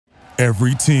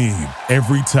Every team,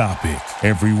 every topic,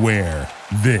 everywhere.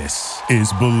 This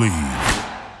is Believe.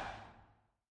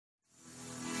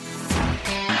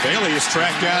 Bailey is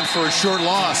tracked down for a short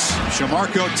loss.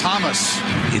 Shamarko Thomas.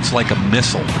 It's like a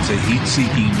missile. It's a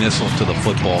heat-seeking missile to the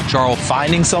football. Charles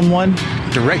finding someone,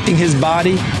 directing his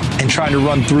body, and trying to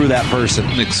run through that person.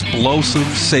 An explosive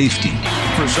safety.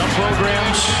 For some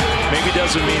programs, maybe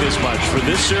doesn't mean as much. For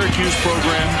this Syracuse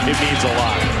program, it means a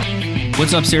lot.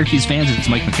 What's up, Syracuse fans? It's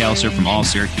Mike McAllister from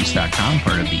allsyracuse.com,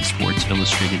 part of the Sports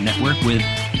Illustrated Network, with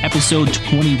episode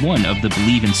 21 of the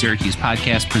Believe in Syracuse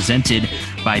podcast presented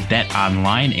by Bet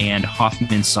Online and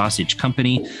Hoffman Sausage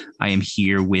Company. I am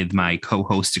here with my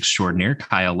co-host extraordinaire,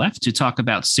 Kyle Leff, to talk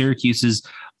about Syracuse's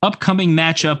upcoming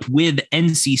matchup with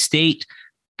NC State.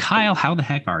 Kyle, how the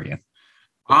heck are you?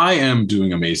 I am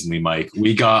doing amazingly, Mike.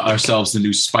 We got ourselves the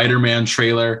new Spider-Man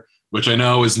trailer, which I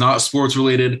know is not sports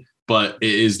related, but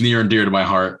it is near and dear to my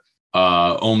heart.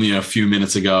 Only a few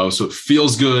minutes ago. So it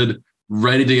feels good,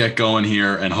 ready to get going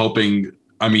here and hoping,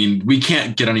 we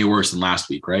can't get any worse than last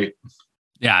week, right?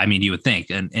 Yeah, you would think.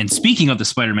 And speaking of the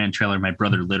Spider-Man trailer, my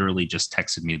brother literally just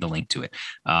texted me the link to it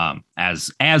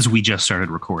as we just started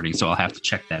recording. So I'll have to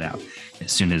check that out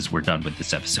as soon as we're done with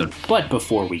this episode. But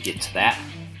before we get to that,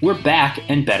 we're back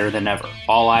and better than ever.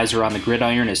 All eyes are on the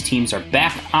gridiron as teams are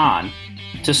back on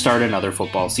to start another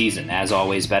football season. As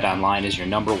always, BetOnline is your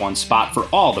number one spot for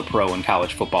all the pro and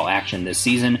college football action this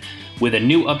season. With a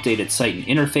new updated site and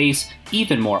interface,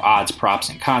 even more odds, props,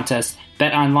 and contests,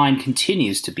 BetOnline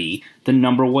continues to be the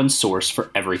number one source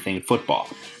for everything football.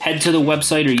 Head to the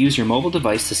website or use your mobile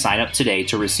device to sign up today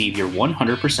to receive your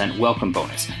 100% welcome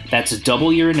bonus. That's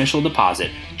double your initial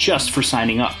deposit just for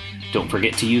signing up. Don't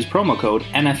forget to use promo code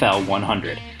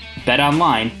NFL100.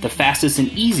 BetOnline, the fastest and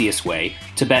easiest way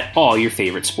to bet all your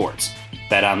favorite sports.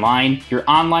 BetOnline, your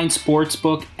online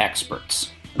sportsbook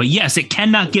experts. But yes, it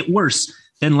cannot get worse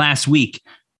than last week.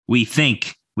 We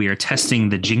think we are testing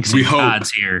the jinxing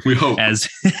odds here. We hope. As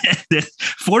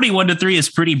 41-3 is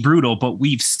pretty brutal, but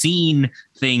we've seen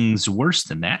things worse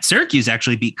than that. Syracuse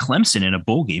actually beat Clemson in a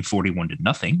bowl game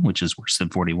 41-0, which is worse than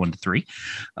 41-3.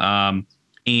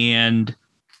 And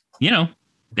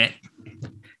that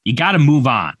you got to move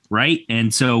on, right?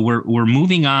 And so we're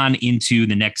moving on into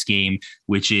the next game,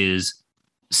 which is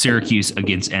Syracuse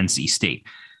against NC State.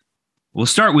 We'll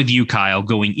start with you, Kyle.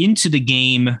 Going into the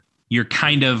game, your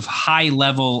kind of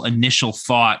high-level initial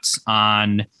thoughts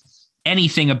on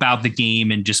anything about the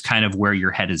game and just kind of where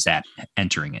your head is at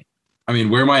entering it.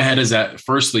 Where my head is at,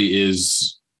 firstly,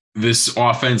 is this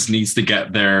offense needs to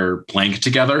get their blank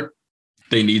together.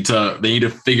 They need to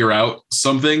figure out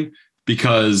something,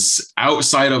 because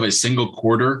outside of a single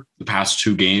quarter, the past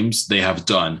two games, they have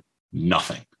done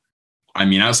nothing.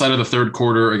 Outside of the third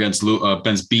quarter against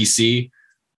BC,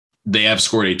 they have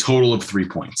scored a total of 3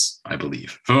 points, I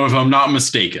believe. If I'm not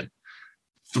mistaken,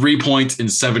 3 points in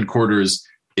 7 quarters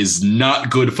is not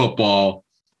good football.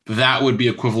 That would be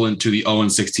equivalent to the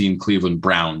 0-16 Cleveland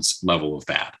Browns level of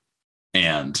bad.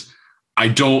 And I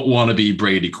don't want to be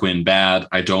Brady Quinn bad.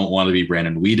 I don't want to be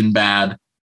Brandon Weeden bad.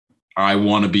 I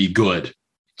want to be good.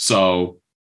 So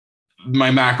my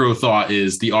macro thought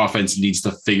is the offense needs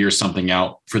to figure something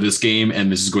out for this game. And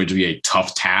this is going to be a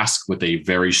tough task with a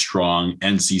very strong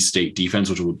NC State defense,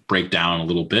 which will break down a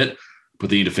little bit, but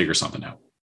they need to figure something out.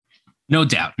 No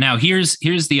doubt. Now here's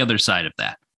the other side of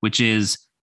that, which is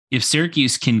if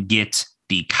Syracuse can get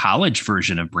the college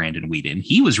version of Brandon Weeden,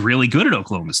 he was really good at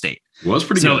Oklahoma State. He was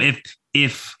pretty good.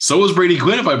 So was Brady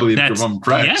Quinn, if I believe, if I'm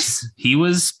correct. Yes, he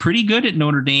was pretty good at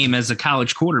Notre Dame as a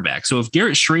college quarterback. So if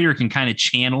Garrett Schrader can kind of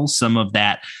channel some of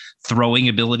that throwing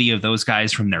ability of those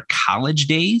guys from their college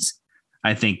days,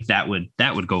 I think that would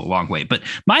go a long way. But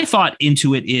my thought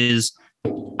into it is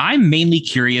I'm mainly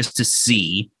curious to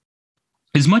see,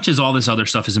 as much as all this other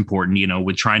stuff is important,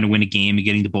 with trying to win a game and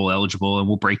getting the bowl eligible, and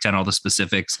we'll break down all the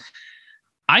specifics.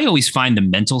 I always find the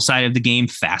mental side of the game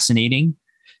fascinating.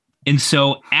 And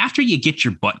so after you get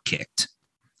your butt kicked,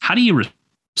 how do you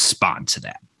respond to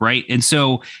that? Right. And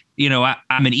so,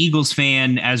 I'm an Eagles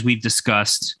fan, as we've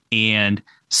discussed, and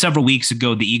several weeks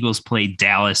ago, the Eagles played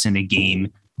Dallas in a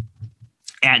game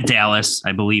at Dallas.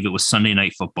 I believe it was Sunday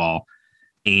Night Football,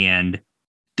 and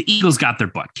the Eagles got their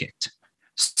butt kicked.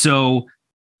 So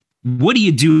what do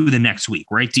you do the next week?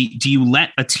 Right. Do you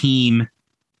let a team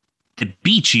that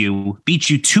beat you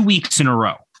 2 weeks in a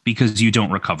row because you don't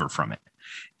recover from it?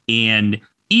 And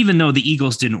even though the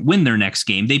Eagles didn't win their next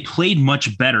game, they played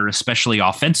much better, especially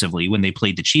offensively, when they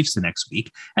played the Chiefs the next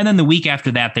week. And then the week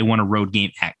after that, they won a road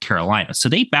game at Carolina. So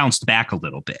they bounced back a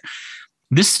little bit.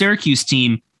 This Syracuse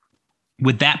team,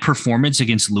 with that performance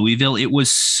against Louisville, it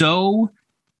was so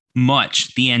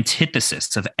much the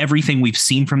antithesis of everything we've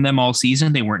seen from them all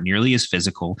season. They weren't nearly as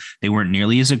physical. They weren't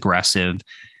nearly as aggressive.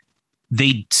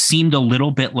 They seemed a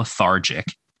little bit lethargic.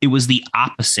 It was the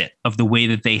opposite of the way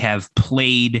that they have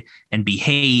played and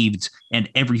behaved and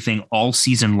everything all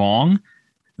season long,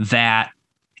 that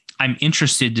I'm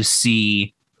interested to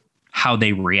see how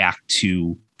they react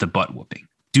to the butt whooping.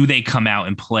 Do they come out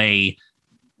and play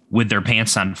with their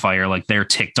pants on fire, like they're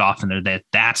ticked off and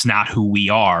that's not who we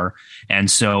are? And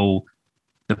so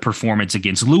the performance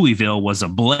against Louisville was a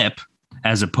blip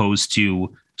as opposed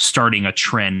to starting a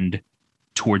trend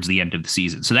towards the end of the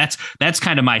season. So that's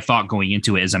kind of my thought going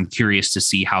into it, is I'm curious to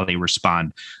see how they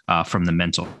respond from the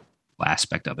mental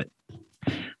aspect of it.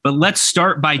 But let's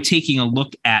start by taking a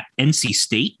look at NC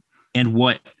State and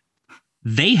what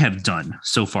they have done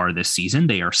so far this season.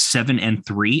 They are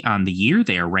 7-3 on the year.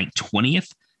 They are ranked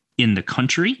 20th in the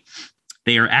country.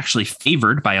 They are actually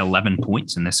favored by 11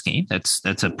 points in this game.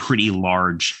 That's a pretty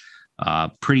large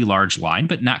line,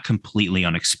 but not completely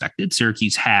unexpected.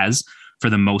 Syracuse has, for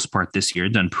the most part this year,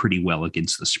 done pretty well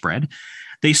against the spread.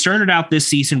 They started out this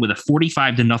season with a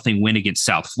 45-0 win against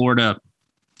South Florida.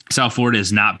 South Florida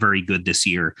is not very good this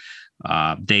year.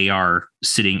 They are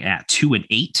sitting at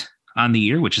 2-8 on the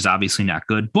year, which is obviously not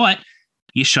good, but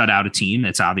you shut out a team.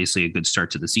 That's obviously a good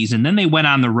start to the season. Then they went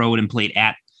on the road and played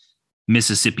at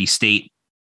Mississippi State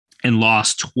and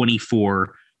lost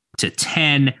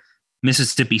 24-10.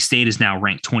 Mississippi State is now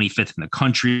ranked 25th in the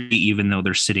country, even though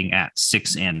they're sitting at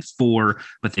 6-4,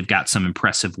 but they've got some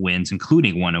impressive wins,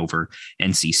 including one over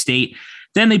NC State.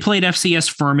 Then they played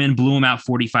FCS Furman, blew them out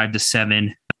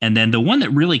 45-7. And then the one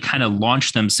that really kind of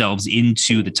launched themselves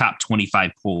into the top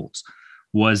 25 polls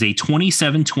was a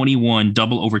 27-21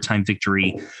 double overtime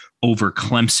victory over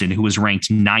Clemson, who was ranked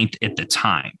 9th at the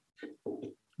time.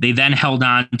 They then held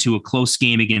on to a close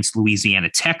game against Louisiana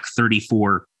Tech,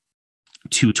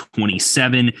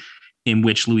 34-27, in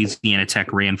which Louisiana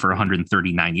Tech ran for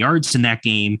 139 yards in that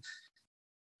game.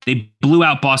 They blew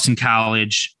out Boston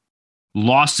College,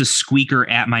 lost a squeaker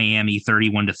at Miami,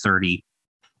 31-30,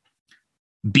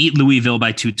 beat Louisville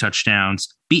by 2 touchdowns,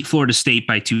 beat Florida State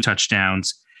by 2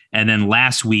 touchdowns, and then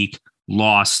last week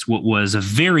lost what was a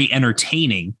very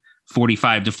entertaining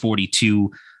 45-42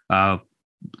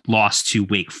 loss to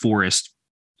Wake Forest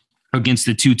against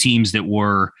the two teams that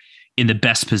were in the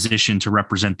best position to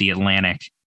represent the Atlantic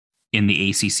in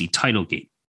the ACC title game.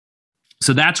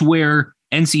 So that's where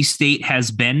NC State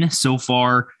has been so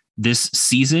far this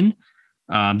season.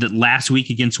 That last week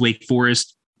against Wake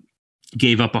Forest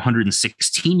gave up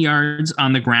 116 yards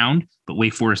on the ground, but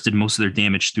Wake Forest did most of their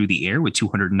damage through the air with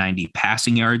 290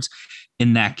 passing yards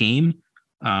in that game.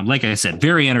 Like I said,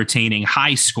 very entertaining,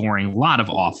 high scoring, a lot of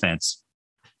offense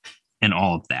and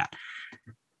all of that.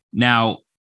 Now,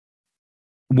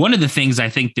 one of the things I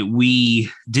think that we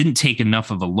didn't take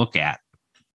enough of a look at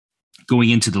going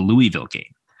into the Louisville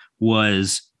game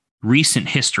was recent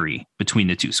history between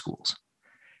the two schools.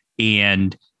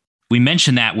 And we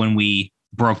mentioned that when we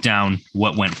broke down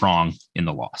what went wrong in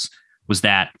the loss, was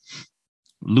that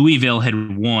Louisville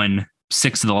had won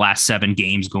 6 of the last 7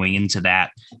 games going into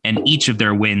that, and each of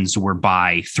their wins were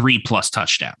by 3+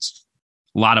 touchdowns.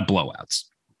 A lot of blowouts.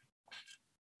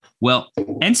 Well,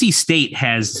 NC State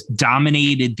has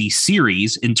dominated the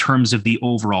series in terms of the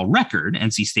overall record.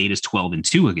 NC State is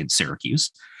 12-2 against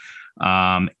Syracuse,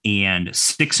 and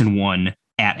 6-1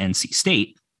 at NC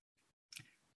State.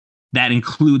 That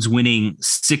includes winning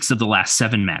 6 of the last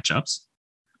 7 matchups.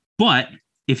 But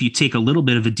if you take a little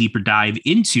bit of a deeper dive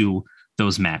into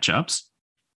those matchups,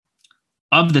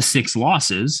 of the 6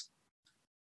 losses,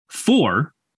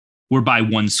 4 were by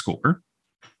 1 score.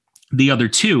 The other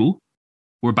 2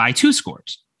 were by 2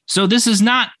 scores. So this is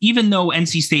not, even though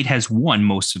NC State has won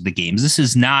most of the games, this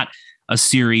is not a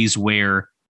series where,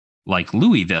 like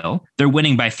Louisville, they're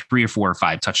winning by 3 or 4 or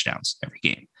 5 touchdowns every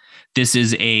game. This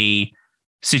is a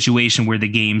situation where the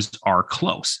games are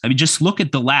close. I mean, just look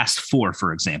at the last 4,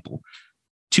 for example.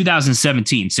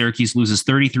 2017, Syracuse loses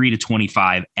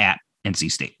 33-25 at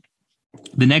NC State.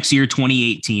 The next year,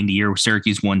 2018, the year where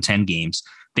Syracuse won 10 games,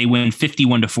 they win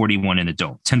 51-41 in the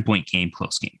Dome, 10-point game,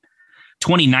 close game.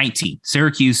 2019,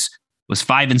 Syracuse was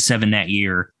 5-7 that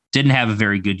year, didn't have a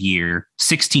very good year,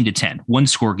 16-10,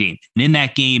 1-score game. And in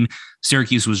that game,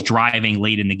 Syracuse was driving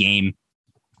late in the game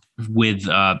with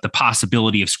the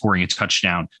possibility of scoring a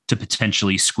touchdown to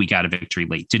potentially squeak out a victory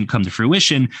late. Didn't come to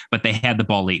fruition, but they had the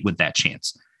ball late with that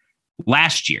chance.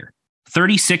 Last year,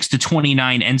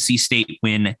 36-29 NC State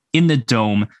win in the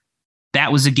Dome.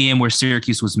 That was a game where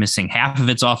Syracuse was missing half of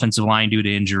its offensive line due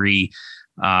to injury.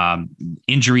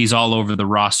 Injuries all over the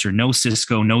roster. No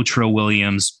Cisco, no Tro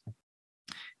Williams.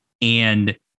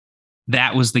 And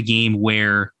that was the game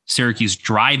where Syracuse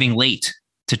driving late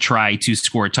to try to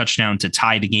score a touchdown to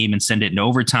tie the game and send it into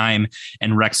overtime.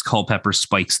 And Rex Culpepper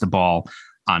spikes the ball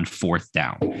on 4th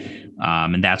down.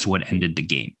 And that's what ended the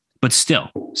game. But still,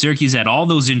 Syracuse had all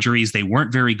those injuries. They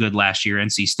weren't very good last year.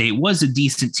 NC State was a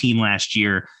decent team last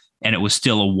year, and it was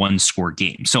still a 1-score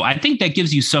game. So I think that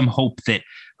gives you some hope that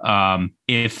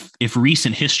if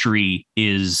recent history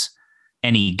is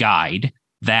any guide,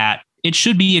 that it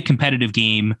should be a competitive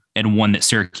game and one that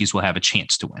Syracuse will have a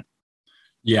chance to win.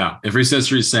 Yeah, if recent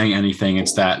history is saying anything,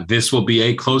 it's that this will be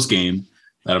a close game,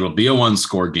 that it'll be a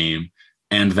 1-score game,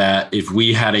 and that if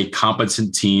we had a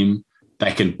competent team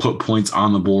that can put points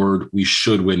on the board, we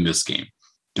should win this game.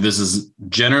 This is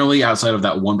generally, outside of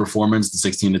that one performance, the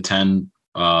 16-10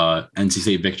 NC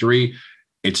State victory,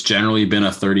 it's generally been a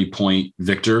 30-point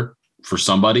victor for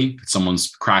somebody.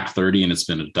 Someone's cracked 30 and it's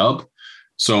been a dub.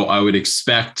 So I would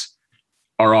expect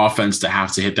our offense to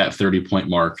have to hit that 30-point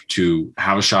mark to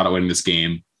have a shot at winning this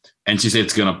game. NC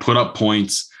State's going to put up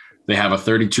points. They have a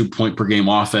 32-point per game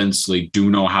offense. So they do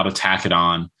know how to tack it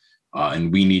on.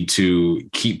 And we need to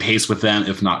keep pace with them,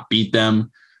 if not beat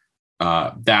them.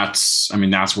 That's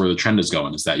where the trend is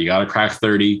going, is that you got to crack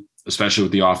 30, especially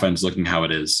with the offense looking how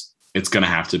it is. It's going to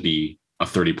have to be a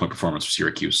 30-point performance for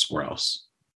Syracuse or else.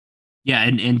 Yeah.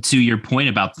 And to your point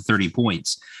about the 30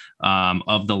 points,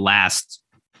 of the last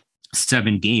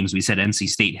 7 games, we said NC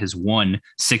State has won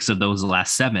 6 of those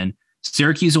last 7.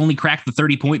 Syracuse only cracked the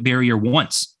 30-point barrier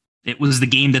once. It was the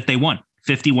game that they won,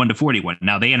 51-41.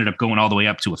 Now they ended up going all the way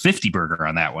up to a 50 burger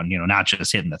on that one, not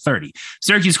just hitting the 30.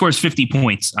 Syracuse scores 50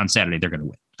 points on Saturday. They're going to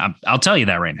win. I'll tell you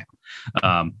that right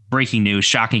now. Breaking news,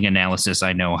 shocking analysis.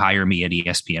 I know. Hire me at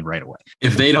ESPN right away.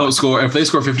 If they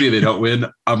score 50, they don't win.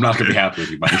 I'm not going to be happy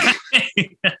with you, Mike.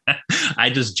 I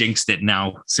just jinxed it.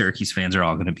 Now Syracuse fans are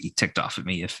all going to be ticked off at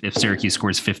me. If Syracuse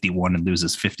scores 51 and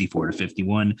loses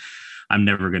 54-51, I'm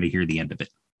never going to hear the end of it.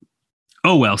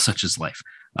 Oh, well, such is life.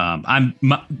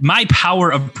 My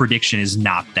power of prediction is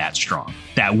not that strong.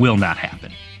 That will not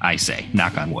happen. I say,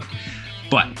 knock on wood.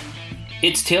 But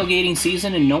it's tailgating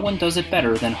season, and no one does it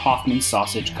better than Hoffman's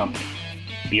Sausage Company.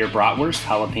 Beer bratwurst,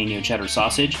 jalapeno cheddar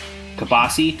sausage,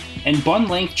 kibasi, and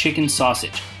bun-length chicken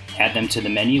sausage. Add them to the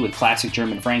menu with classic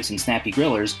German Franks and snappy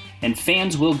grillers, and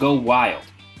fans will go wild.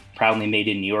 Proudly made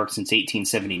in New York since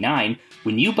 1879,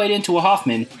 when you bite into a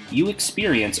Hoffman, you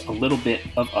experience a little bit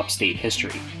of upstate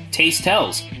history. Taste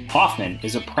tells, Hoffman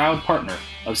is a proud partner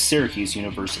of Syracuse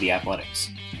University Athletics.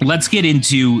 Let's get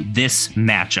into this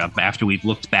matchup after we've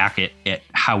looked back at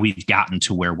how we've gotten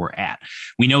to where we're at.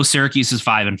 We know Syracuse is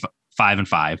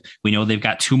 5-5. We know they've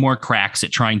got 2 more cracks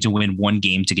at trying to win 1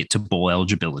 game to get to bowl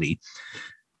eligibility.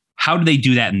 How do they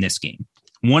do that in this game?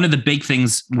 One of the big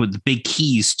things with the big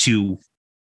keys to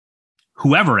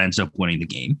whoever ends up winning the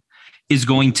game is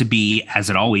going to be, as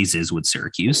it always is with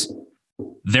Syracuse,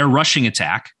 their rushing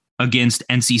attack against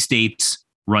NC State's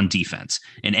run defense.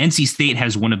 And NC State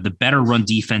has one of the better run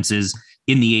defenses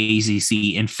in the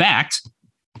ACC. In fact,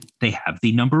 they have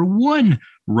the number 1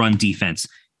 run defense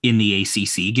in the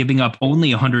ACC, giving up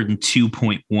only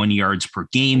 102.1 yards per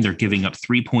game. They're giving up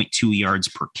 3.2 yards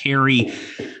per carry,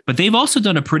 but they've also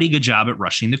done a pretty good job at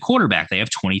rushing the quarterback. They have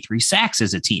 23 sacks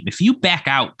as a team. If you back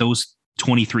out those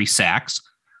 23 sacks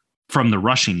from the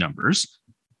rushing numbers,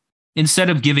 instead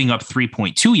of giving up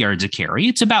 3.2 yards a carry,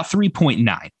 it's about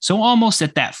 3.9. So almost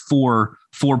at that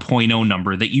 4.0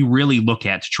 number that you really look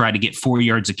at to try to get 4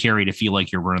 yards a carry to feel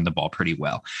like you're running the ball pretty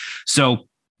well. So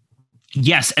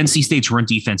yes, NC State's run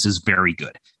defense is very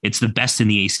good. It's the best in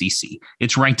the ACC.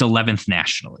 It's ranked 11th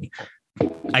nationally.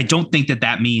 I don't think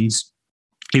that means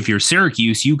if you're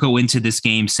Syracuse, you go into this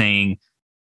game saying,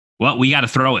 well, we got to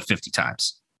throw it 50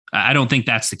 times. I don't think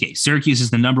that's the case. Syracuse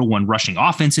is the number 1 rushing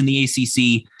offense in the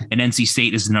ACC, and NC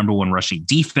State is the number 1 rushing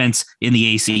defense in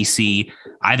the ACC.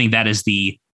 I think that is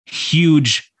the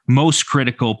huge, most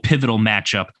critical, pivotal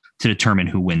matchup to determine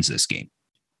who wins this game.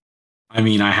 I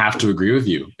mean, I have to agree with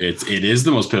you. It is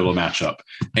the most pivotal matchup.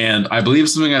 And I believe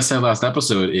something I said last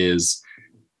episode is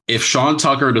if Sean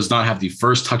Tucker does not have the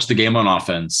first touch of the game on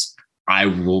offense, I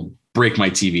will break my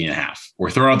TV in half or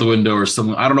throw it out the window or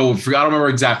something. I don't know. I don't remember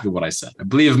exactly what I said. I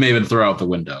believe it may have been throw out the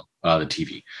window, the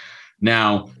TV.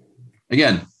 Now,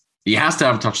 again, he has to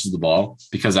have touches of the ball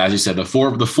because, as you said, the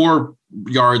 4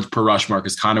 yards per rush mark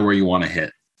is kind of where you want to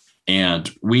hit. And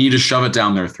we need to shove it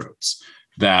down their throats.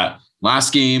 That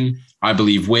last game, I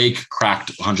believe Wake cracked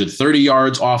 130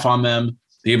 yards off on them.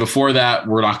 The game before that,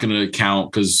 we're not going to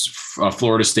count because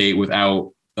Florida State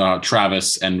without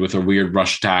Travis and with a weird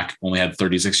rush attack only had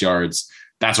 36 yards.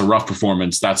 That's a rough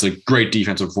performance. That's a great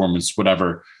defensive performance,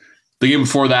 whatever. The game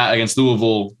before that against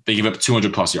Louisville, they gave up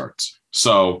 200 plus yards.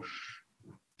 So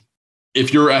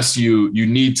if you're SU, you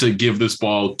need to give this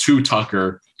ball to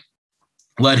Tucker.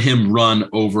 Let him run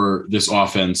over this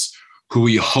offense, who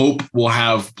we hope will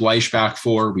have Bleich back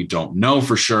for. We don't know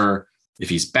for sure. If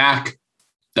he's back,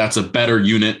 that's a better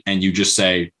unit, and you just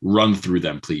say, run through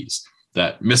them, please.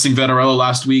 That missing Vettorello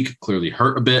last week clearly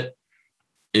hurt a bit.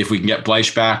 If we can get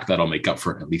Bleich back, that'll make up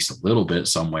for it at least a little bit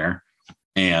somewhere.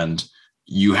 And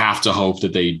you have to hope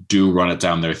that they do run it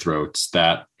down their throats.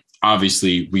 That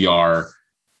obviously we are,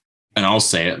 and I'll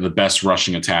say it, the best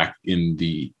rushing attack in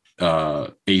the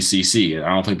ACC. I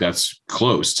don't think that's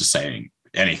close to saying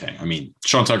anything. I mean,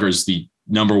 Sean Tucker is the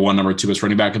number 1, number 2 best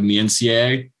running back in the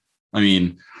NCAA. I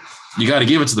mean, you got to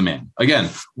give it to the man. Again,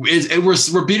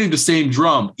 we're beating the same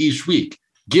drum each week.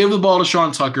 Give the ball to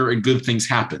Sean Tucker and good things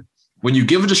happen. When you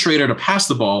give it to Schrader to pass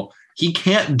the ball, he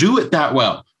can't do it that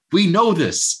well. We know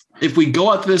this. If we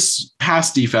go at this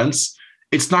pass defense,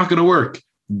 it's not going to work.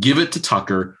 Give it to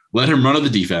Tucker. Let him run at the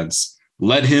defense.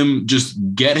 Let him just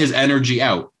get his energy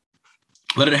out.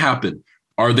 Let it happen.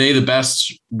 Are they the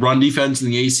best run defense in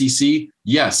the ACC?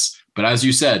 Yes. But as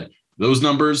you said, those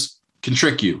numbers can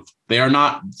trick you. They are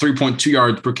not 3.2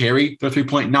 yards per carry. They're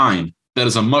 3.9. That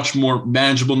is a much more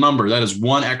manageable number. That is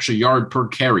 1 extra yard per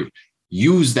carry.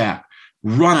 Use that.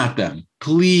 Run at them.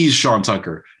 Please, Sean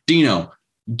Tucker. Dino,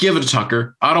 give it to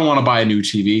Tucker. I don't want to buy a new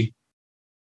TV.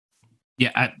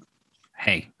 Yeah,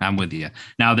 I'm with you.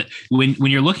 Now that when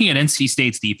you're looking at NC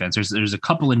State's defense, there's a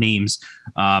couple of names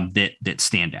that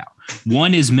stand out.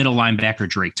 One is middle linebacker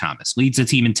Drake Thomas, leads the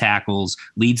team in tackles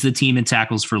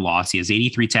for loss. He has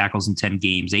 83 tackles in 10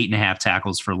 games, 8.5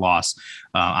 tackles for loss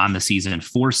on the season,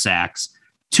 4 sacks,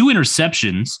 2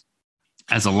 interceptions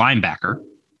as a linebacker.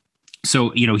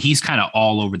 So, he's kind of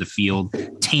all over the field.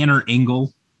 Tanner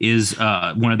Engel is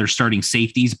one of their starting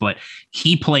safeties, but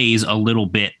he plays a little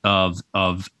bit of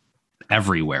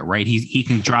everywhere, right? He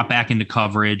can drop back into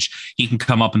coverage. He can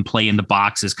come up and play in the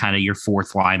box as kind of your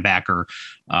 4th linebacker.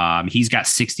 He's got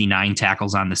 69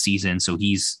 tackles on the season, so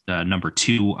he's number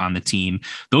 2 on the team.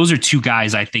 Those are 2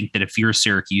 guys I think that if you're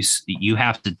Syracuse, you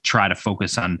have to try to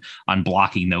focus on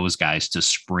blocking those guys to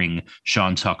spring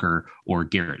Sean Tucker or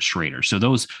Garrett Schrader. So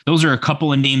those are a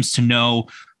couple of names to know.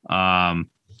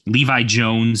 Levi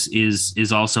Jones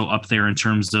is also up there in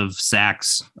terms of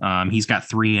sacks. He's got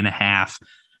 3.5.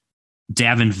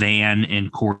 Davin Van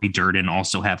and Corey Durden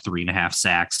also have 3.5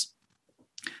 sacks.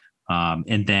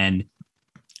 And then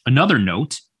another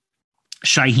note,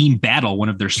 Shaheem Battle, one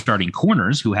of their starting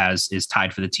corners, who is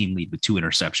tied for the team lead with 2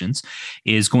 interceptions,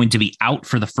 is going to be out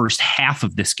for the first half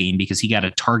of this game because he got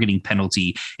a targeting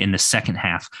penalty in the second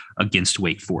half against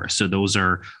Wake Forest. So those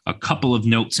are a couple of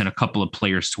notes and a couple of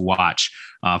players to watch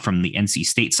from the NC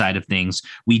State side of things.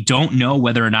 We don't know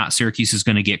whether or not Syracuse is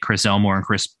going to get Chris Elmore and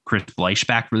Chris Bleich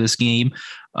back for this game.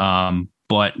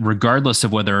 But regardless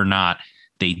of whether or not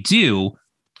they do,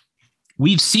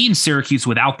 we've seen Syracuse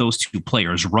without those 2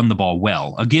 players run the ball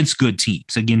well against good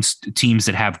teams, against teams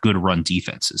that have good run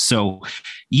defenses. So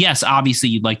yes, obviously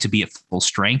you'd like to be at full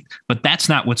strength, but that's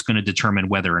not what's going to determine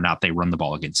whether or not they run the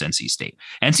ball against NC State.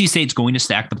 NC State's going to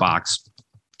stack the box,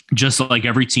 just like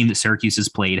every team that Syracuse has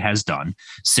played has done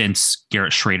since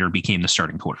Garrett Schrader became the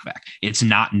starting quarterback. It's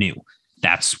not new.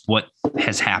 That's what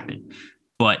has happened.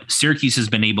 But Syracuse has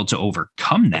been able to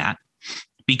overcome that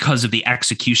because of the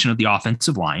execution of the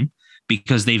offensive line,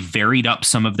 because they've varied up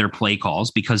some of their play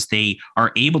calls, because they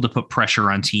are able to put pressure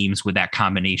on teams with that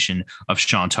combination of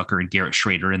Sean Tucker and Garrett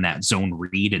Schrader in that zone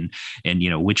read. And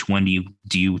which one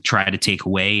do you try to take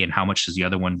away and how much is the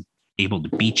other one able to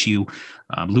beat you?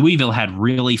 Louisville had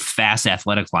really fast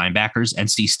athletic linebackers.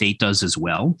 NC State does as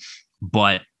well,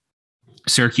 but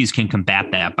Syracuse can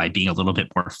combat that by being a little bit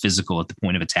more physical at the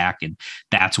point of attack. And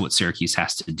that's what Syracuse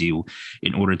has to do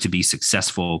in order to be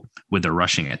successful with their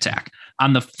rushing attack.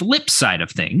 On the flip side of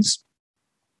things,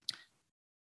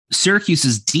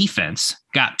 Syracuse's defense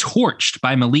got torched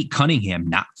by Malik Cunningham,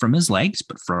 not from his legs,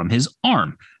 but from his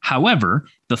arm. However,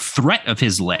 the threat of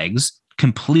his legs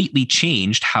completely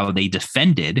changed how they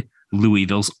defended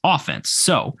Louisville's offense.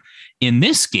 So in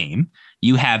this game,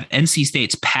 you have NC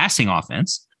State's passing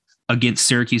offense against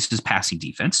Syracuse's passing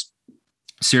defense.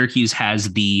 Syracuse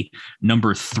has the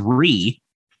number 3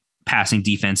 passing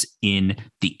defense in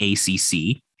the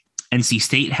ACC. NC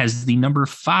State has the number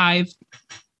 5.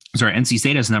 NC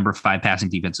State has number 5 passing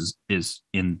defense is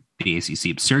in the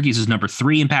ACC. Syracuse is number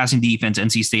 3 in passing defense.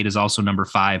 NC State is also number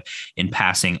 5 in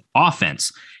passing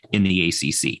offense in the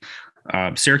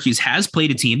ACC. Syracuse has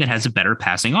played a team that has a better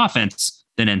passing offense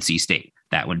than NC State.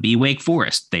 That would be Wake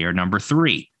Forest. They are number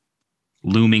 3.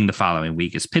 Looming the following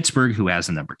week is Pittsburgh, who has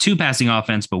a number 2 passing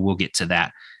offense, but we'll get to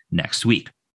that next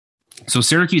week. So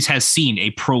Syracuse has seen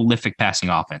a prolific passing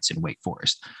offense in Wake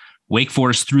Forest. Wake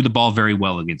Forest threw the ball very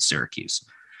well against Syracuse.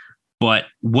 But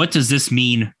what does this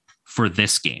mean for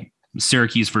this game?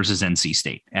 Syracuse versus NC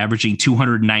State, averaging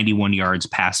 291 yards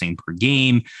passing per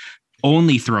game,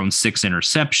 only thrown 6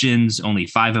 interceptions, only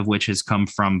 5 of which has come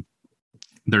from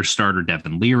their starter,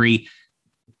 Devin Leary.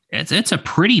 It's a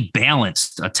pretty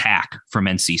balanced attack from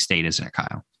NC State, isn't it,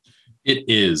 Kyle? It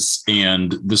is.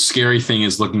 And the scary thing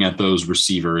is looking at those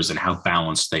receivers and how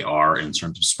balanced they are in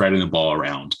terms of spreading the ball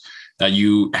around. That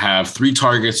you have 3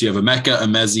 targets. You have Emeka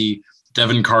Emezi,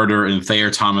 Devin Carter, and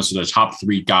Thayer Thomas are the top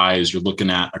 3 guys you're looking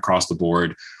at across the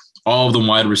board. All of them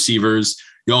wide receivers.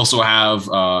 You also have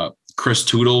Chris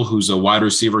Tootle, who's a wide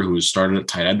receiver who has started at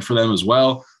tight end for them as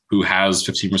well, who has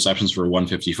 15 receptions for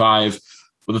 155.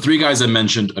 But the 3 guys I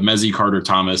mentioned, Emezi, Carter,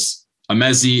 Thomas.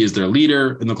 Emezi is their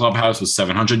leader in the clubhouse with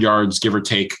 700 yards, give or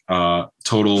take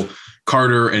total.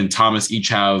 Carter and Thomas each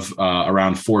have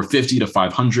around 450 to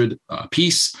 500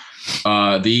 apiece.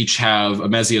 They each have,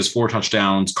 Emezi has 4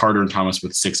 touchdowns, Carter and Thomas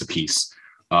with 6 apiece.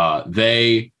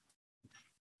 They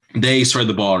spread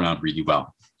the ball around really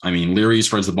well. I mean, Leary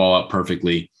spreads the ball out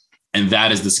perfectly. And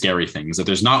that is the scary thing, is that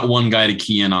there's not one guy to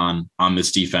key in on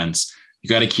this defense. You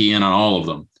got to key in on all of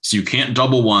them. So you can't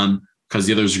double one because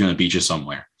the others are going to beat you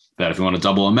somewhere. That if you want to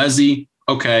double Emezi,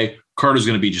 okay, Carter's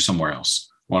going to beat you somewhere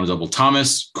else. Want to double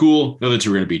Thomas? Cool. The other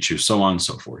 2 are going to beat you, so on and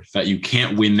so forth. That you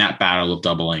can't win that battle of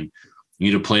doubling.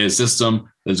 You need to play a system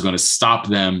that is going to stop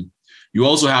them. You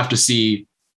also have to see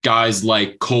guys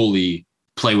like Coley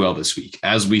play well this week.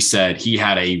 As we said, he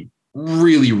had a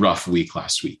really rough week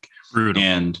last week. Brutal.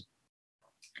 And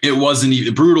it wasn't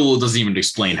even brutal. It doesn't even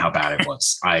explain how bad it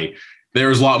was.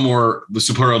 There's a lot more the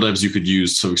superlatives you could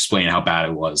use to explain how bad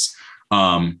it was.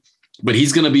 But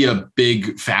he's going to be a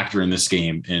big factor in this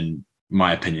game, in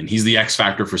my opinion. He's the X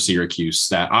factor for Syracuse.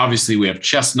 That obviously we have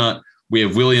Chestnut, we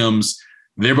have Williams.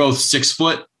 They're both 6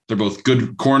 foot. They're both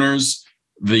good corners.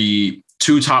 The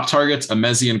 2 top targets,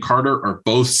 Emezi and Carter, are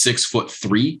both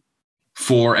 6'3"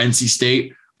 for NC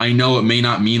State. I know it may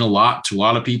not mean a lot to a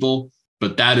lot of people,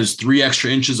 but that is 3 extra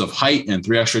inches of height and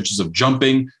 3 extra inches of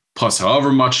jumping, plus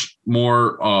however much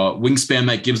more wingspan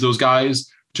that gives those guys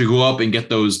to go up and get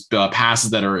those passes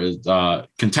that are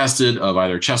contested of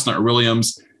either Chestnut or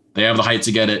Williams. They have the height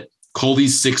to get it.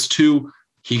 Coley's 6'2".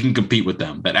 He can compete with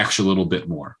them that extra little bit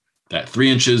more. That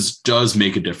 3 inches does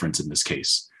make a difference in this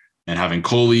case. And having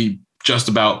Coley just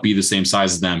about be the same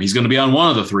size as them, he's going to be on one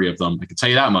of the 3 of them. I can tell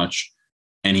you that much.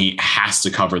 And he has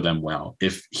to cover them well.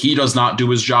 If he does not do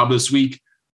his job this week,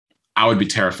 I would be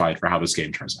terrified for how this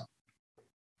game turns out.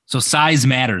 So size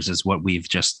matters is what we've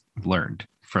just learned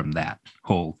from that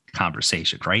whole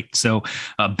conversation, right? So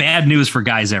bad news for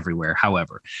guys everywhere.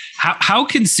 However, how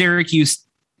can Syracuse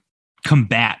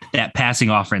combat that passing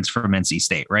offense from NC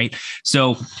State, right?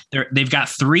 So they've got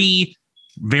 3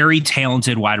 very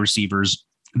talented wide receivers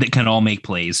that can all make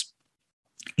plays.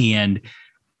 And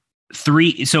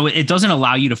 3, so it doesn't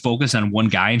allow you to focus on one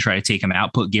guy and try to take him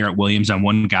out, put Garrett Williams on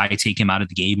one guy, take him out of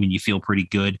the game, and you feel pretty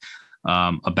good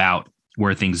about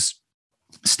where things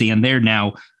stand there.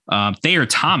 Now, Thayer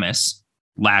Thomas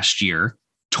last year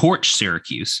torched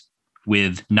Syracuse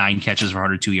with 9 catches for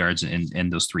 102 yards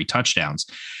and those 3 touchdowns.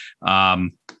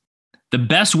 The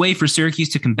best way for Syracuse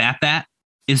to combat that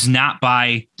is not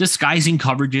by disguising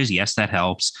coverages. Yes, that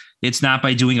helps. It's not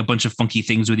by doing a bunch of funky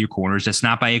things with your corners. It's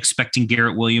not by expecting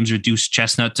Garrett Williams or Deuce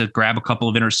Chestnut to grab a couple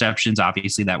of interceptions.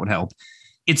 Obviously, that would help.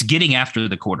 It's getting after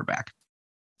the quarterback.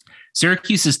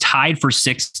 Syracuse is tied for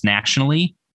 6th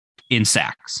nationally in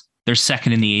sacks. They're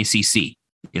 2nd in the ACC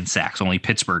in sacks. Only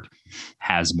Pittsburgh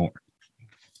has more.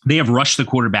 They have rushed the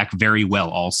quarterback very well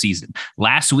all season.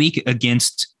 Last week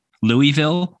against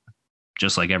Louisville,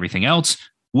 just like everything else,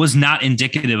 was not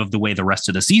indicative of the way the rest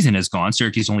of the season has gone.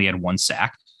 Syracuse only had 1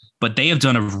 sack, but they have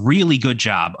done a really good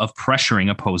job of pressuring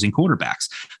opposing quarterbacks.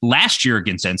 Last year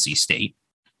against NC State,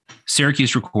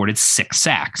 Syracuse recorded 6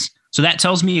 sacks. So that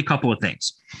tells me a couple of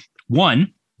things.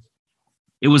 One,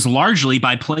 it was largely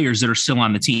by players that are still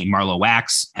on the team. Marlo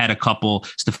Wax had a couple.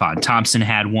 Stephon Thompson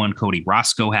had 1. Cody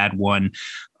Roscoe had 1.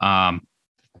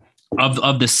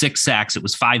 Of the 6 sacks, it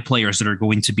was 5 players that are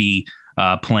going to be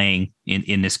playing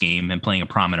in this game and playing a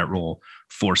prominent role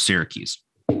for Syracuse.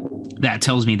 That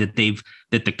tells me that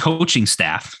that the coaching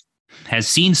staff has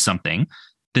seen something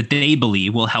that they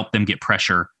believe will help them get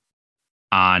pressure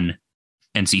on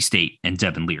NC State and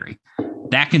Devin Leary.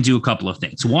 That can do a couple of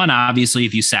things. One, obviously,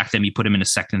 if you sack them, you put them in a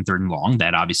 2nd and 3rd and long.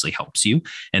 That obviously helps you.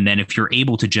 And then if you're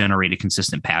able to generate a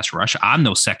consistent pass rush on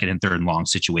those 2nd and 3rd and long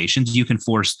situations, you can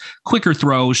force quicker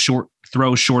throws, short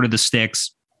of the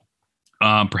sticks,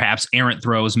 perhaps errant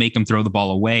throws, make them throw the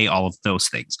ball away, all of those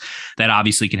things. That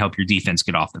obviously can help your defense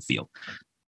get off the field.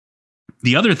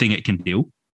 The other thing it can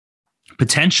do,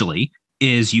 potentially,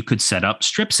 is you could set up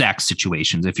strip sack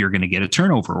situations if you're going to get a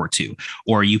turnover or two,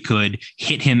 or you could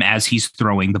hit him as he's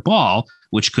throwing the ball,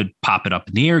 which could pop it up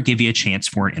in the air, give you a chance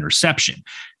for an interception.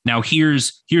 Now,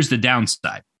 here's the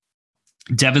downside.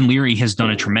 Devin Leary has done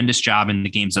a tremendous job in the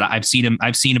games that I've seen him.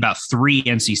 I've seen about 3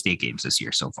 NC State games this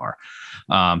year so far,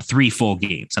 3 full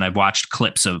games, and I've watched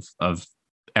clips of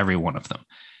every one of them.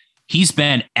 He's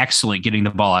been excellent getting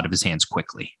the ball out of his hands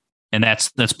quickly. And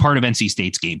that's part of NC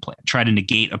State's game plan. Try to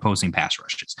negate opposing pass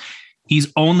rushes.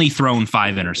 He's only thrown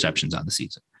 5 interceptions on the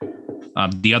season.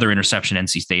 The other interception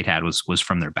NC State had was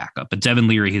from their backup, but Devin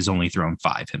Leary has only thrown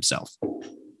 5 himself.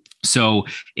 So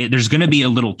there's going to be a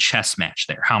little chess match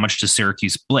there. How much does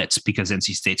Syracuse blitz? Because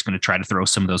NC State's going to try to throw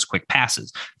some of those quick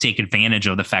passes, take advantage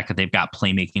of the fact that they've got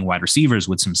playmaking wide receivers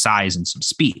with some size and some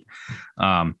speed.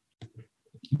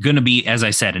 Going to be, as I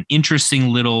said, an interesting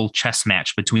little chess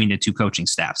match between the two coaching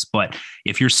staffs. But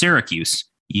if you're Syracuse,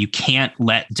 you can't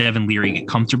let Devin Leary get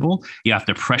comfortable. You have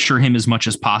to pressure him as much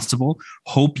as possible.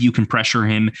 Hope you can pressure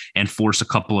him and force a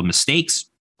couple of mistakes.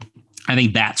 I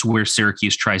think that's where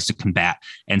Syracuse tries to combat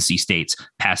NC State's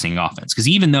passing offense. Because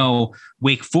even though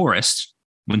Wake Forest,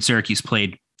 when Syracuse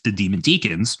played the Demon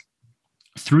Deacons,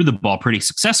 threw the ball pretty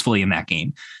successfully in that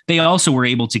game, they also were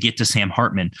able to get to Sam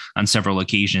Hartman on several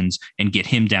occasions and get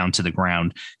him down to the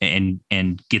ground and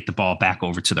get the ball back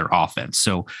over to their offense.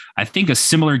 So I think a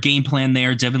similar game plan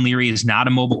there. Devin Leary is not a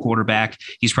mobile quarterback.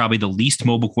 He's probably the least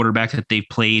mobile quarterback that they've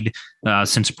played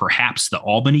since perhaps the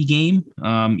Albany game,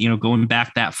 going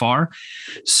back that far.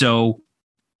 So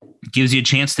gives you a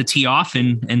chance to tee off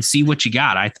and see what you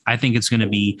got. I think it's going to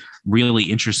be really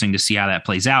interesting to see how that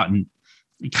plays out. And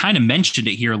you kind of mentioned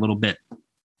it here a little bit.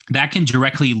 That can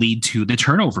directly lead to the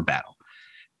turnover battle.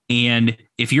 And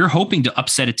if you're hoping to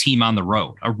upset a team on the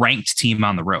road, a ranked team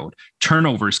on the road,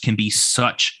 turnovers can be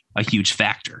such a huge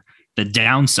factor. The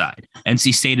downside,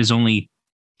 NC State has only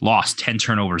lost 10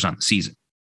 turnovers on the season.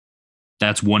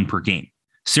 That's 1 per game.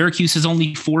 Syracuse has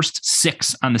only forced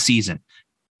 6 on the season.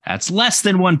 That's less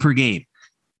than 1 per game.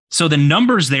 So the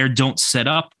numbers there don't set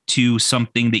up to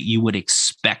something that you would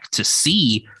expect to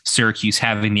see Syracuse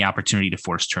having the opportunity to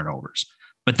force turnovers.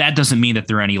 But that doesn't mean that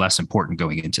they're any less important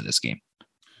going into this game.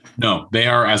 No, they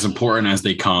are as important as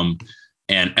they come.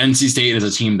 And NC State is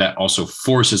a team that also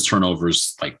forces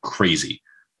turnovers like crazy.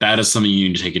 That is something you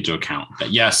need to take into account.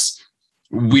 That yes,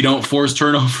 we don't force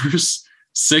turnovers.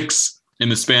 6 in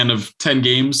the span of 10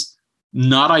 games,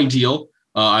 not ideal.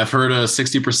 I've heard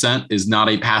 60% is not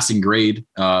a passing grade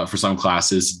for some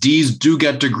classes. D's do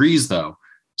get degrees, though.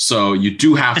 So you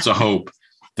do have to hope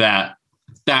that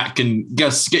can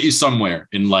get you somewhere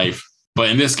in life. But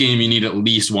in this game, you need at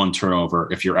least 1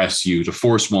 turnover if you're SU to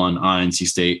force one on NC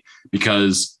State,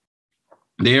 because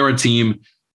they are a team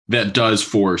that does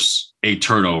force a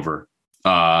turnover.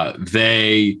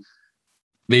 They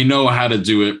know how to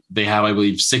do it. They have, I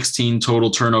believe, 16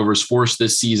 total turnovers forced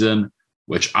this season,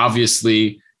 which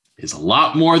obviously is a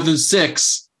lot more than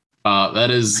 6.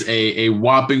 That is a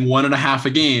whopping 1.5 a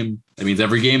game. That means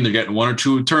every game they're getting 1 or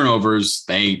 2 turnovers.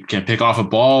 They can pick off a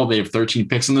ball. They have 13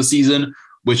 picks in the season,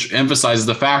 which emphasizes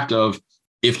the fact of,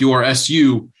 if you are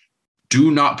SU,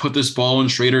 do not put this ball in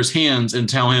Schrader's hands and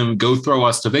tell him, go throw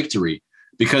us to victory,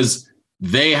 because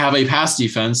they have a pass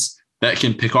defense that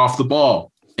can pick off the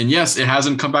ball. And yes, it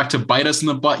hasn't come back to bite us in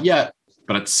the butt yet,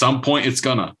 but at some point it's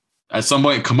gonna. At some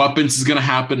point, comeuppance is going to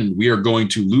happen, and we are going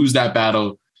to lose that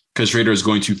battle because Schrader is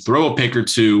going to throw a pick or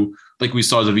two, like we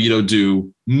saw DeVito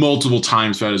do multiple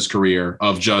times throughout his career,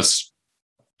 of just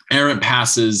errant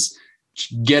passes,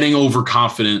 getting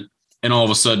overconfident, and all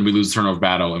of a sudden we lose the turnover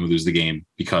battle and we lose the game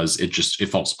because it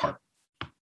falls apart.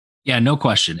 Yeah, no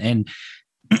question. And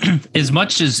as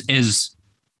much as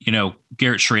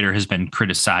Garrett Schrader has been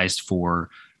criticized for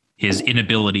his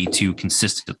inability to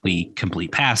consistently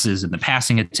complete passes and the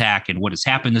passing attack and what has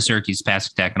happened to Syracuse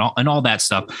passing attack and all that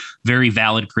stuff. Very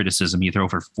valid criticism. You throw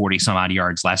for 40 some odd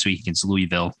yards last week against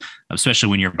Louisville, especially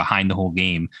when you're behind the whole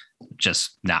game,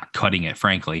 just not cutting it,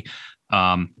 frankly.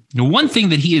 The one thing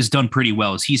that he has done pretty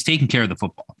well is he's taken care of the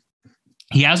football.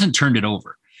 He hasn't turned it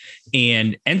over.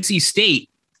 And NC State,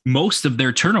 most of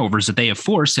their turnovers that they have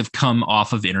forced have come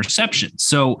off of interceptions.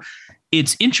 So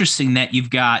it's interesting that you've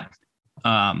got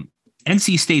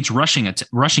NC State's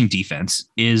rushing defense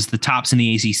is the tops in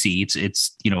the ACC.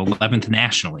 It's 11th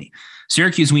nationally.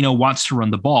 Syracuse, we know, wants to run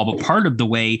the ball, but part of the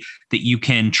way that you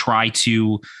can try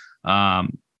to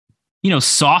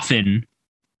soften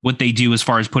what they do as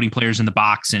far as putting players in the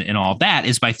box and all that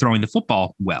is by throwing the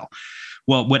football well.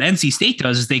 Well, what NC State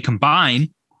does is they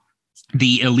combine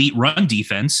the elite run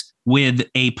defense with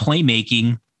a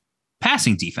playmaking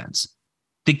passing defense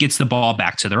that gets the ball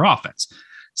back to their offense.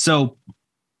 So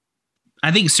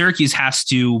I think Syracuse has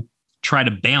to try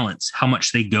to balance how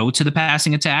much they go to the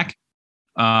passing attack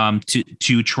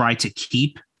to try to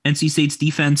keep NC State's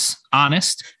defense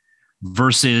honest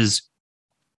versus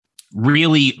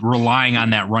really relying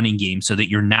on that running game so that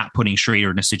you're not putting Schrader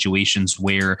into situations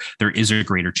where there is a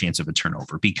greater chance of a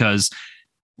turnover. Because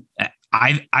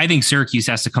I think Syracuse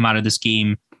has to come out of this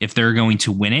game, if they're going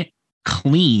to win it,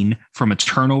 clean from a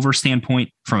turnover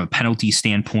standpoint, from a penalty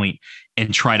standpoint,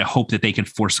 and try to hope that they can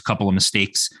force a couple of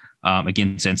mistakes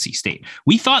against NC State.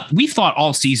 We've thought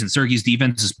all season Syracuse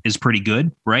defense is pretty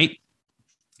good, right?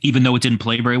 Even though it didn't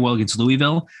play very well against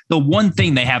Louisville. The one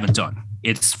thing they haven't done,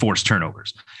 it's forced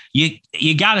turnovers.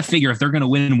 You got to figure if they're going to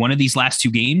win one of these last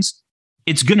two games,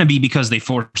 it's going to be because they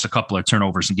force a couple of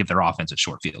turnovers and give their offense a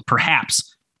short field.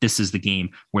 Perhaps this is the game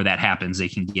where that happens. They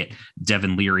can get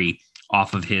Devin Leary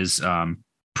off of his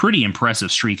pretty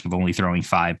impressive streak of only throwing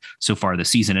 5 so far this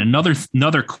season.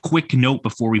 Another quick note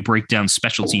before we break down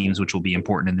special teams, which will be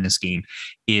important in this game,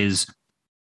 is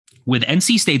with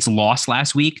NC State's loss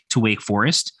last week to Wake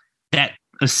Forest, that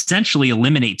essentially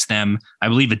eliminates them. I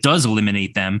believe it does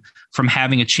eliminate them from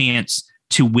having a chance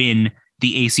to win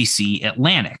the ACC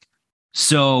Atlantic.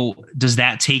 So does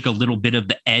that take a little bit of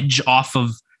the edge off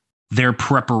of their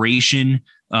preparation?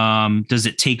 Does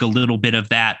it take a little bit of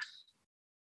that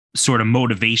sort of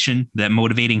motivation, that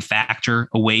motivating factor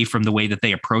away from the way that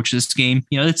they approach this game?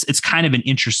 You know, it's kind of an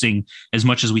interesting, as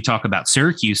much as we talk about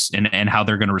Syracuse and how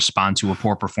they're going to respond to a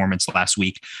poor performance last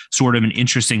week, sort of an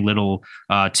interesting little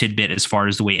tidbit as far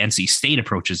as the way NC State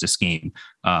approaches this game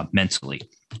mentally.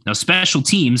 Now, special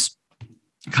teams,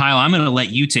 Kyle, I'm going to let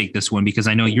you take this one because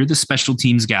I know you're the special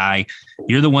teams guy.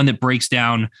 You're the one that breaks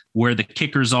down where the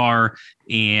kickers are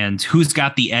and who's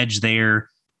got the edge there.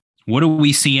 What are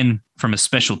we seeing from a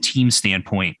special team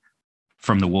standpoint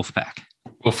from the Wolfpack?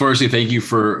 Well, firstly, thank you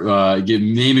for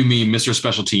naming me Mr.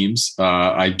 Special Teams.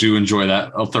 I do enjoy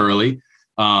that thoroughly.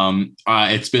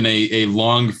 It's been a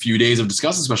long few days of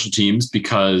discussing special teams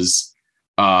because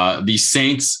the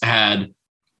Saints had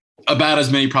about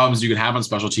as many problems as you can have on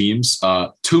special teams.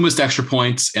 2 missed extra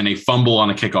points and a fumble on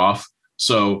a kickoff.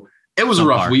 So it was a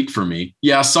rough week for me.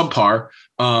 Yeah, subpar.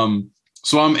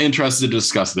 So I'm interested to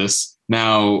discuss this.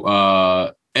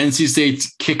 Now, NC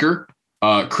State's kicker,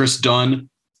 Chris Dunn,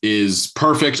 is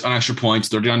perfect on extra points,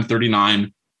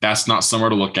 39-39. That's not somewhere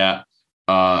to look at.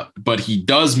 But he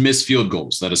does miss field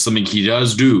goals. That is something he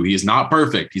does do. He is not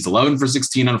perfect. He's 11 for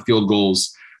 16 on field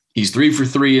goals. He's 3 for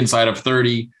 3 inside of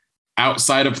 30.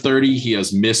 Outside of 30, he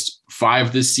has missed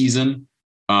 5 this season,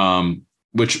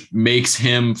 which makes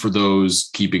him, for those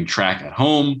keeping track at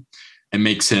home, and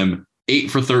makes him 8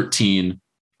 for 13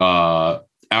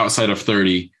 outside of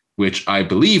 30, which I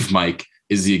believe, Mike,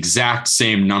 is the exact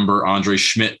same number Andre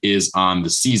Schmidt is on the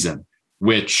season,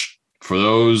 which for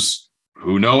those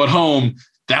who know at home,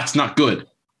 that's not good.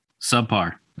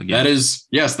 Subpar. Again. That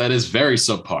is very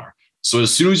subpar. So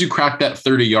as soon as you crack that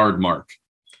 30-yard mark,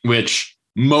 which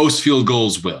most field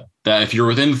goals will, that if you're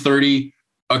within 30,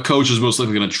 a coach is most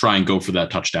likely going to try and go for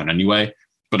that touchdown anyway.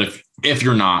 But if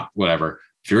you're not, whatever,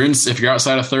 if you're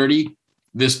outside of 30,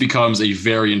 this becomes a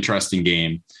very interesting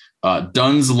game.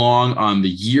 Dunn's long on the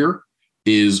year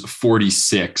is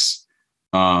 46.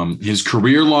 His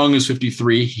career long is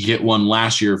 53. He hit one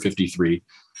last year, 53.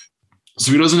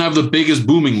 So he doesn't have the biggest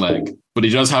booming leg, but he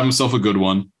does have himself a good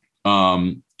one.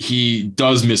 He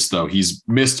does miss, though. He's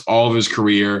missed all of his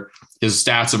career. His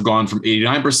stats have gone from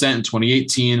 89% in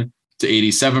 2018 to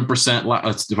 87%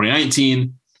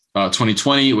 2019.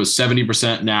 2020, it was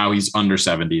 70%. Now he's under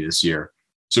 70 this year.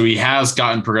 So he has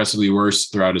gotten progressively worse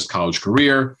throughout his college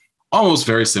career, almost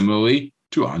very similarly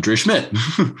to Andre Schmidt,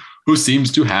 who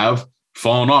seems to have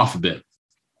fallen off a bit.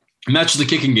 And that's just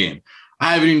the kicking game.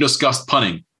 I haven't even discussed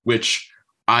punting, which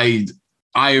I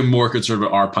am more concerned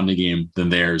about our punting game than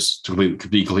theirs, to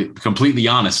be completely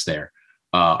honest there.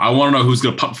 I want to know who's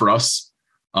going to punt for us.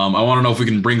 I want to know if we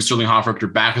can bring Sterling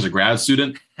Hofrichter back as a grad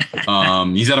student.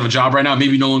 He's out of a job right now.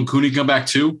 Maybe Nolan Cooney can come back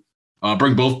too.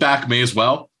 Bring both back, may as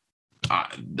well.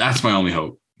 That's my only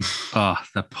hope.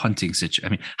 The punting situation. I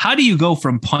mean, how do you go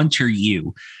from punter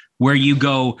U, where you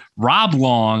go Rob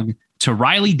Long to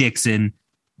Riley Dixon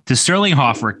to Sterling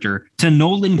Hofrichter to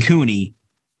Nolan Cooney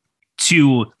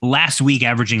to last week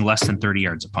averaging less than 30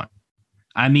 yards a punt?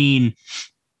 I mean,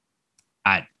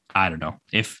 I don't know.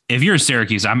 If you're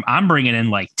Syracuse, I'm bringing in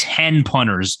like 10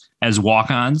 punters as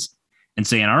walk-ons and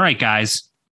saying, all right, guys,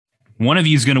 one of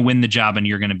you is going to win the job and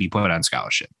you're going to be put on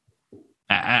scholarship.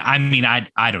 I mean,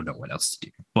 I don't know what else to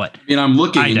do, but I'm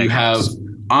looking, and you have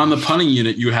on the punting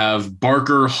unit, you have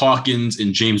Barker, Hawkins,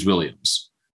 and James Williams.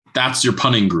 That's your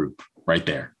punting group right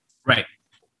there. Right.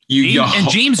 And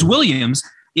James Williams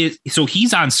so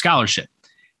he's on scholarship.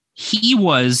 He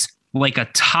was like a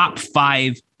top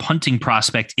 5 punting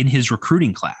prospect in his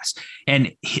recruiting class.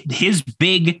 And his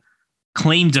big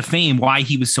claim to fame, why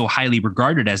he was so highly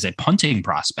regarded as a punting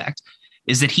prospect,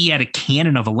 is that he had a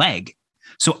cannon of a leg.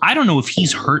 So I don't know if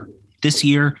he's hurt this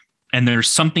year and there's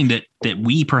something that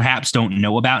we perhaps don't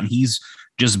know about, and he's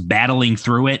just battling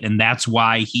through it. And that's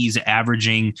why he's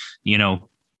averaging,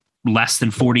 less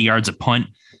than 40 yards a punt.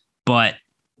 But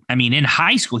I mean, in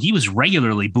high school, he was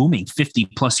regularly booming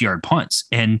 50+ yard punts.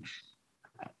 And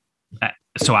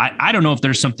so I don't know if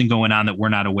there's something going on that we're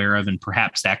not aware of, and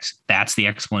perhaps that's the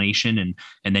explanation.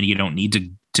 And then you don't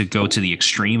need to go to the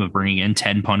extreme of bringing in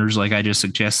 10 punters like I just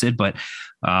suggested. But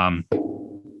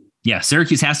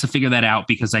Syracuse has to figure that out,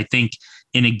 because I think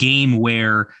in a game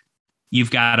where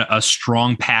you've got a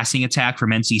strong passing attack from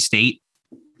NC State,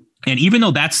 and even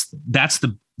though that's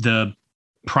the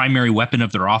primary weapon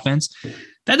of their offense,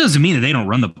 that doesn't mean that they don't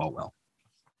run the ball well,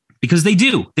 because they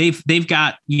do. They've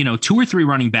got 2 or 3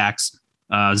 running backs,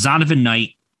 Zonovan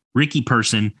Knight, Ricky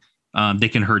Person, they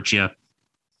can hurt you.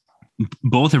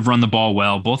 Both have run the ball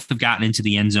well. Both have gotten into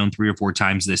the end zone 3 or 4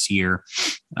 times this year.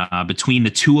 Between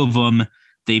the two of them,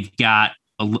 they've got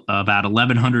about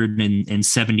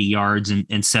 1,170 yards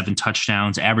and 7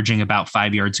 touchdowns, averaging about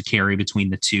 5 yards a carry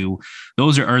between the two.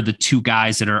 Those are the two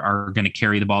guys that are going to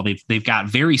carry the ball. They've got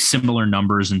very similar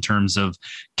numbers in terms of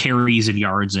carries and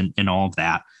yards and all of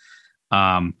that.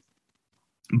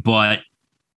 But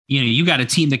you got a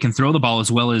team that can throw the ball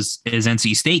as well as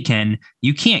NC State can.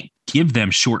 You can't give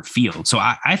them short field. So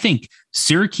I think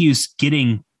Syracuse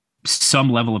getting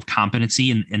some level of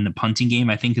competency in the punting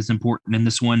game, I think, is important in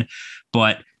this one.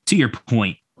 But to your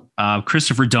point,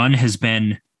 Christopher Dunn has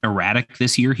been erratic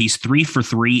this year. He's 3 for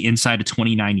 3 inside of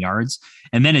 29 yards.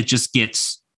 And then it just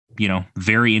gets,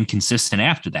 very inconsistent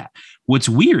after that. What's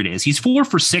weird is he's 4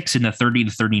 for 6 in the 30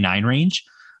 to 39 range,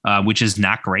 which is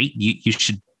not great. You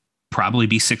should probably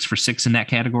be 6 for 6 in that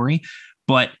category,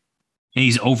 but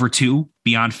he's over 2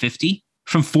 beyond 50.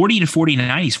 From 40 to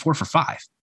 49, he's 4 for 5.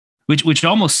 Which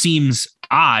almost seems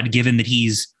odd given that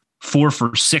he's 4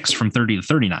 for 6 from 30 to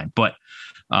 39. But,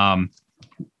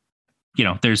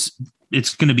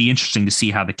 it's going to be interesting to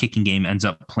see how the kicking game ends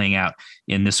up playing out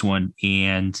in this one.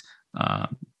 And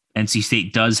NC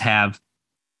State does have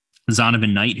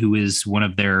Zonovan Knight, who is one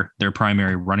of their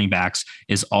primary running backs,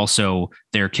 is also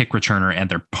their kick returner and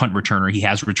their punt returner. He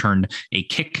has returned a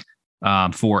kick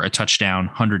for a touchdown,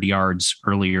 100 yards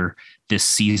earlier this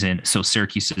season. So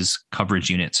Syracuse's coverage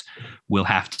units will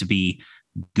have to be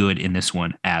good in this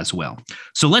one as well.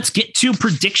 So let's get to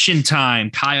prediction time.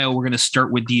 Kyle, we're going to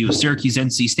start with you. Syracuse,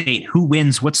 NC State. Who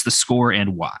wins? What's the score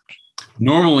and why?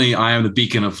 Normally, I am the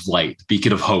beacon of light,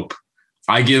 beacon of hope.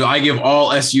 I give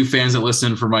all SU fans that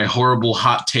listen for my horrible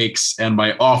hot takes and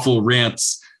my awful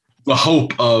rants the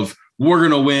hope of we're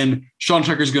going to win. Sean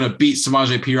Tucker's going to beat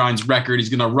Samaje Perine's record. He's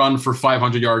going to run for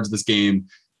 500 yards this game.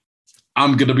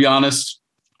 I'm going to be honest.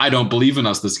 I don't believe in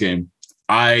us this game.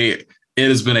 It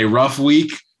has been a rough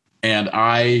week, and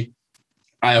I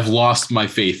have lost my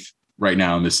faith right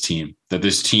now in this team, that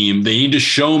this team, they need to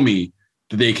show me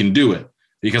that they can do it.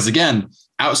 Because again,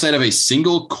 outside of a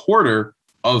single quarter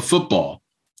of football,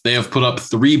 they have put up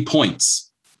 3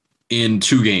 points in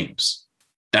 2 games.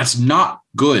 That's not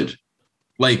good.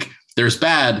 Like, there's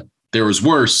bad, there is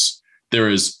worse, there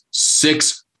is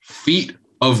 6 feet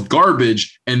of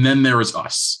garbage, and then there is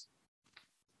us.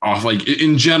 Like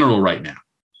in general right now.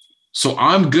 So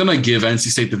I'm going to give NC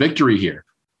State the victory here.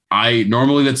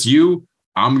 Normally that's you.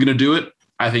 I'm going to do it.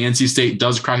 I think NC State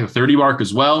does crack the 30 mark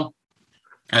as well.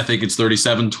 I think it's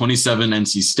 37-27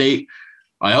 NC State.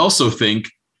 I also think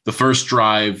the first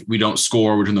drive, we don't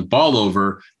score, we turn the ball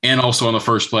over. And also on the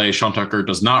first play, Sean Tucker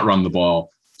does not run the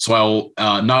ball. So I will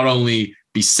not only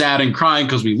be sad and crying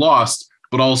because we lost,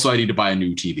 but also I need to buy a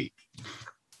new TV.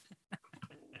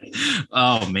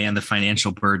 Oh man, the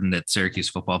financial burden that Syracuse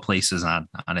football places on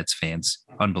its fans,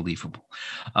 unbelievable.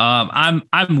 I'm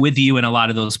with you in a lot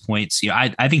of those points.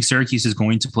 I think Syracuse is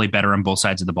going to play better on both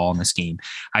sides of the ball in this game.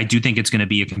 I do think it's going to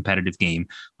be a competitive game,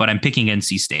 but I'm picking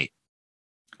NC State,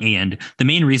 and the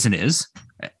main reason is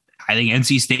I think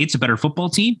NC State's a better football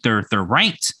team. They're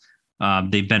ranked.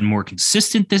 They've been more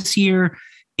consistent this year,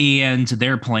 and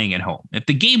they're playing at home. If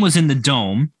the game was in the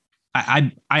Dome,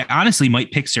 I honestly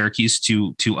might pick Syracuse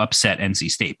to upset NC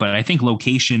State, but I think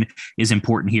location is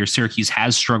important here. Syracuse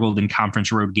has struggled in conference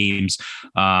road games,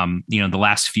 the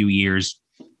last few years.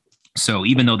 So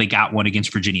even though they got one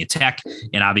against Virginia Tech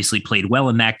and obviously played well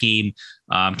in that game,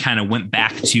 kind of went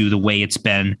back to the way it's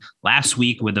been last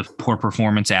week with a poor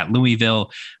performance at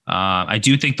Louisville. I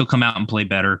do think they'll come out and play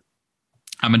better.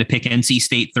 I'm going to pick NC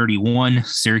State 31,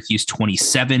 Syracuse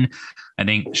 27. I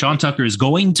think Sean Tucker is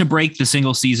going to break the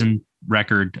single season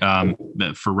record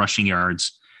for rushing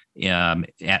yards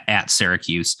at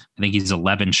Syracuse. I think he's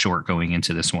 11 short going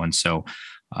into this one. So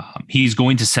he's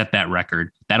going to set that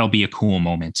record. That'll be a cool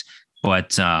moment.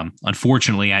 But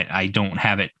unfortunately, I don't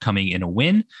have it coming in a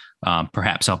win.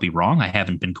 Perhaps I'll be wrong. I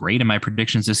haven't been great in my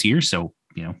predictions this year. So,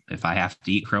 if I have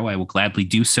to eat crow, I will gladly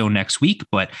do so next week.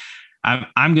 But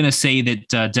I'm going to say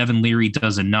that Devin Leary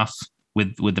does enough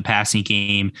with the passing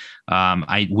game.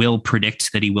 I will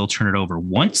predict that he will turn it over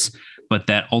once, but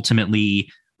that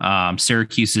ultimately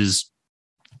Syracuse's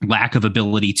lack of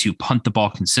ability to punt the ball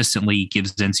consistently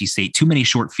gives NC State too many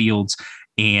short fields,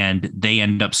 and they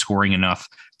end up scoring enough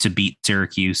to beat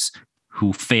Syracuse,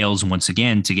 who fails once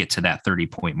again to get to that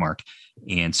 30-point mark.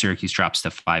 And Syracuse drops to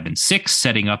 5-6,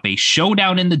 setting up a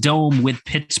showdown in the Dome with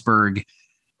Pittsburgh,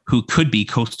 who could be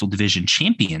Coastal Division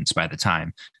champions by the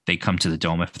time they come to the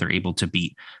Dome if they're able to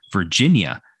beat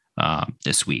Virginia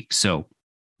this week. So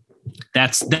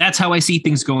that's how I see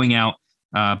things going out,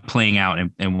 playing out,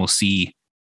 and we'll see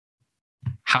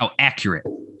how accurate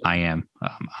I am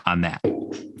on that.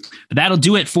 But that'll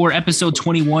do it for episode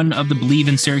 21 of the Believe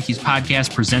in Syracuse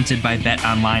podcast, presented by Bet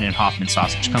Online and Hoffman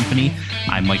Sausage Company.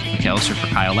 I'm Mike McAllister for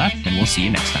Kyle F., and we'll see you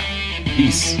next time.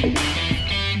 Peace.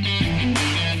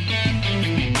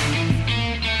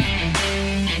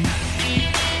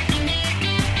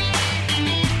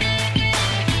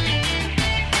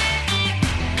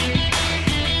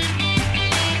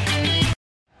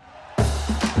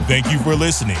 Thank you for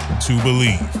listening to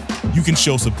Believe. You can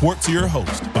show support to your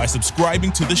host by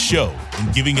subscribing to the show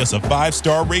and giving us a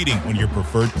 5-star rating on your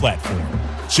preferred platform.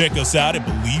 Check us out at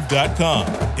Believe.com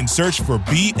and search for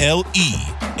BLEAV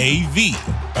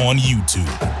on YouTube.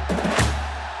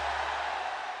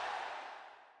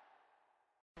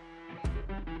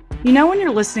 You know when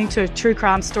you're listening to a true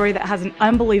crime story that has an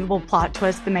unbelievable plot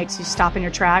twist that makes you stop in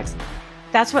your tracks?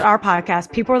 That's what our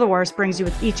podcast, People Are the Worst, brings you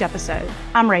with each episode.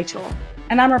 I'm Rachel.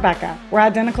 And I'm Rebecca. We're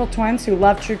identical twins who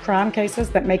love true crime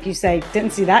cases that make you say,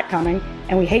 didn't see that coming,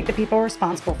 and we hate the people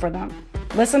responsible for them.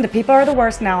 Listen to People Are the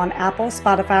Worst now on Apple,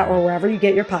 Spotify, or wherever you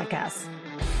get your podcasts.